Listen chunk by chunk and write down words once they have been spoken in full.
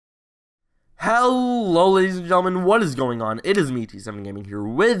Hello ladies and gentlemen, what is going on? It is me, T7 Gaming here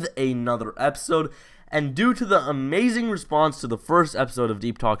with another episode, and due to the amazing response to the first episode of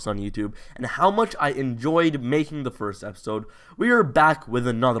Deep Talks on YouTube, and how much I enjoyed making the first episode, we are back with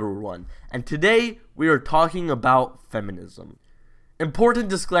another one, and today we are talking about feminism. Important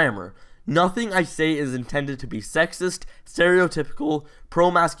disclaimer, nothing I say is intended to be sexist, stereotypical,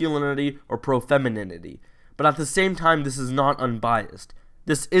 pro-masculinity, or pro-femininity, but at the same time this is not unbiased.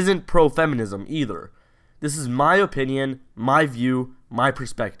 This isn't pro-feminism either. This is my opinion, my view, my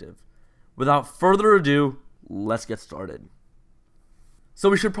perspective. Without further ado, let's get started. So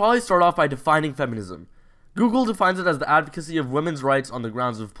we should probably start off by defining feminism. Google defines it as the advocacy of women's rights on the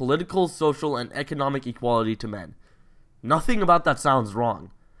grounds of political, social, and economic equality to men. Nothing about that sounds wrong.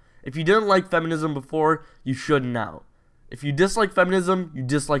 If you didn't like feminism before, you should now. If you dislike feminism, you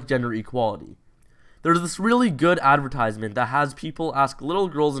dislike gender equality. There's this really good advertisement that has people ask little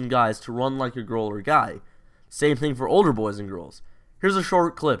girls and guys to run like a girl or guy. Same thing for older boys and girls. Here's a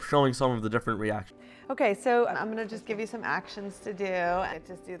short clip showing some of the different reactions. Okay, so I'm gonna just give you some actions to do. And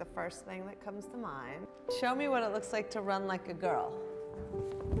just do the first thing that comes to mind. Show me what it looks like to run like a girl.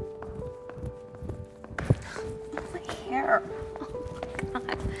 My hair. Oh my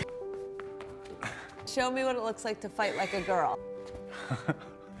God. Show me what it looks like to fight like a girl.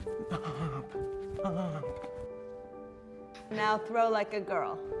 Now throw like a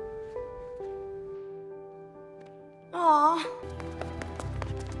girl. Aw.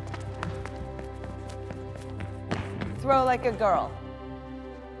 Throw like a girl.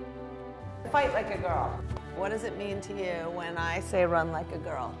 Fight like a girl. What does it mean to you when I say run like a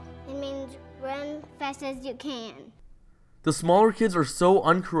girl? It means run fast as you can. The smaller kids are so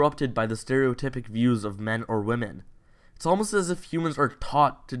uncorrupted by the stereotypic views of men or women. It's almost as if humans are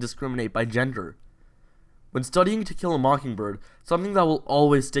taught to discriminate by gender. When studying To Kill a Mockingbird, something that will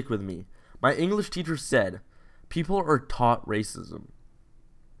always stick with me, my English teacher said, people are taught racism.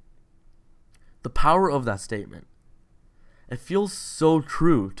 The power of that statement. It feels so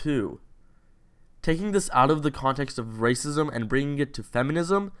true, too. Taking this out of the context of racism and bringing it to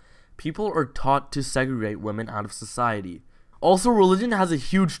feminism, people are taught to segregate women out of society. Also, religion has a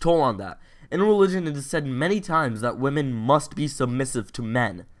huge toll on that. In religion, it is said many times that women must be submissive to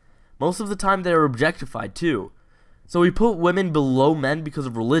men. Most of the time, they are objectified too. So we put women below men because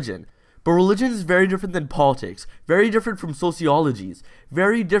of religion. But religion is very different than politics, very different from sociologies,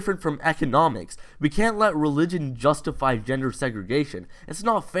 very different from economics. We can't let religion justify gender segregation. It's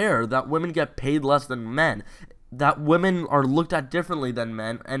not fair that women get paid less than men, that women are looked at differently than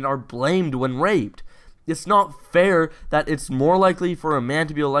men and are blamed when raped. It's not fair that it's more likely for a man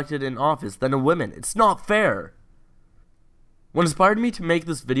to be elected in office than a woman. It's not fair. What inspired me to make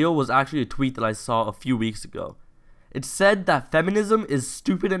this video was actually a tweet that I saw a few weeks ago. It said that feminism is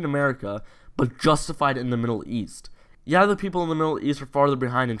stupid in America, but justified in the Middle East. Yeah, the people in the Middle East are farther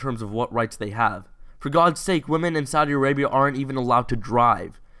behind in terms of what rights they have. For God's sake, women in Saudi Arabia aren't even allowed to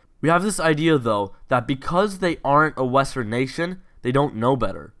drive. We have this idea, though, that because they aren't a Western nation, they don't know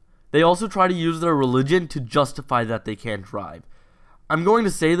better. They also try to use their religion to justify that they can't drive. I'm going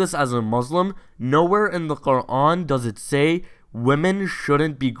to say this as a Muslim, nowhere in the Quran does it say women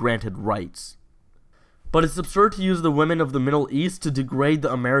shouldn't be granted rights. But it's absurd to use the women of the Middle East to degrade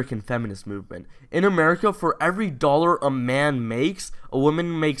the American feminist movement. In America, for every dollar a man makes, a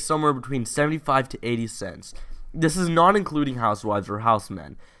woman makes somewhere between 75 to 80 cents. This is not including housewives or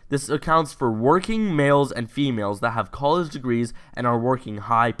housemen. This accounts for working males and females that have college degrees and are working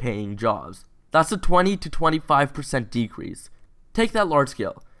high-paying jobs. That's a 20 to 25% decrease. Take that large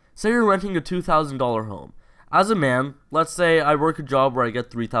scale. Say you're renting a $2,000 home. As a man, let's say I work a job where I get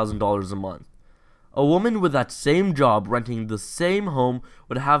 $3,000 a month. A woman with that same job renting the same home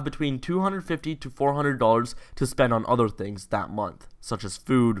would have between $250 to $400 to spend on other things that month, such as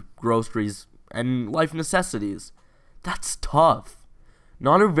food, groceries, and life necessities. That's tough.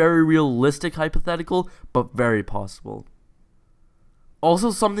 Not a very realistic hypothetical, but very possible.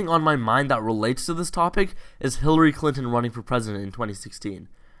 Also, something on my mind that relates to this topic is Hillary Clinton running for president in 2016.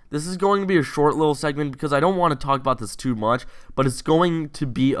 This is going to be a short little segment because I don't want to talk about this too much, but it's going to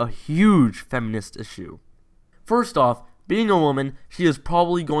be a huge feminist issue. First off, being a woman, she is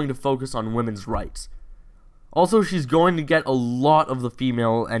probably going to focus on women's rights. Also, she's going to get a lot of the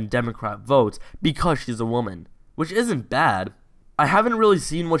female and Democrat votes because she's a woman, which isn't bad. I haven't really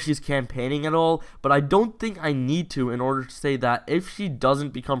seen what she's campaigning at all, but I don't think I need to in order to say that if she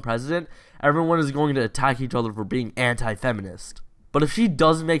doesn't become president, everyone is going to attack each other for being anti-feminist. But if she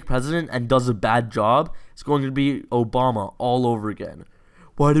does make president and does a bad job, it's going to be Obama all over again.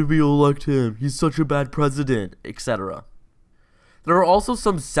 Why did we elect him? He's such a bad president, etc. There are also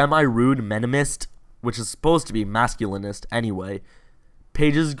some semi-rude meninist, which is supposed to be masculinist anyway,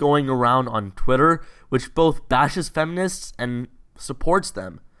 pages going around on Twitter, which both bashes feminists and supports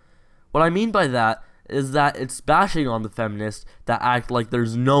them. What I mean by that is that it's bashing on the feminists that act like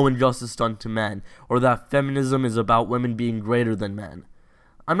there's no injustice done to men, or that feminism is about women being greater than men.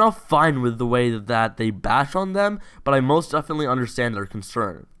 I'm not fine with the way that they bash on them, but I most definitely understand their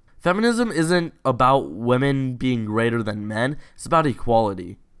concern. Feminism isn't about women being greater than men, it's about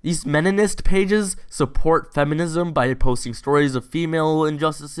equality. These meninist pages support feminism by posting stories of female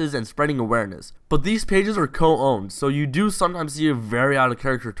injustices and spreading awareness. But these pages are co-owned, so you do sometimes see a very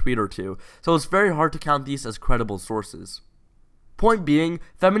out-of-character tweet or two, so it's very hard to count these as credible sources. Point being,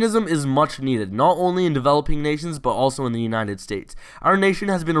 feminism is much needed, not only in developing nations, but also in the United States. Our nation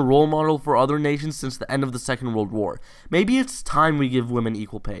has been a role model for other nations since the end of the Second World War. Maybe it's time we give women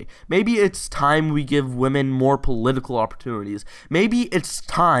equal pay. Maybe it's time we give women more political opportunities. Maybe it's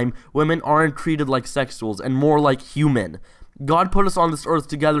time women aren't treated like sex tools and more like human. God put us on this earth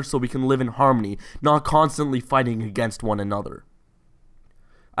together so we can live in harmony, not constantly fighting against one another.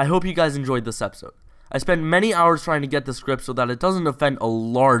 I hope you guys enjoyed this episode. I spent many hours trying to get the script so that it doesn't offend a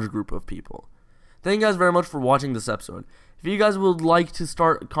large group of people. Thank you guys very much for watching this episode. If you guys would like to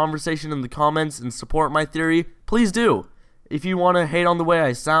start a conversation in the comments and support my theory, please do. If you want to hate on the way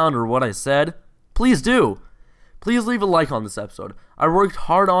I sound or what I said, please do. Please leave a like on this episode. I worked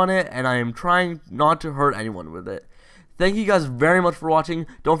hard on it and I am trying not to hurt anyone with it. Thank you guys very much for watching.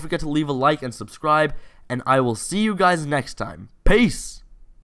 Don't forget to leave a like and subscribe, and I will see you guys next time. Peace!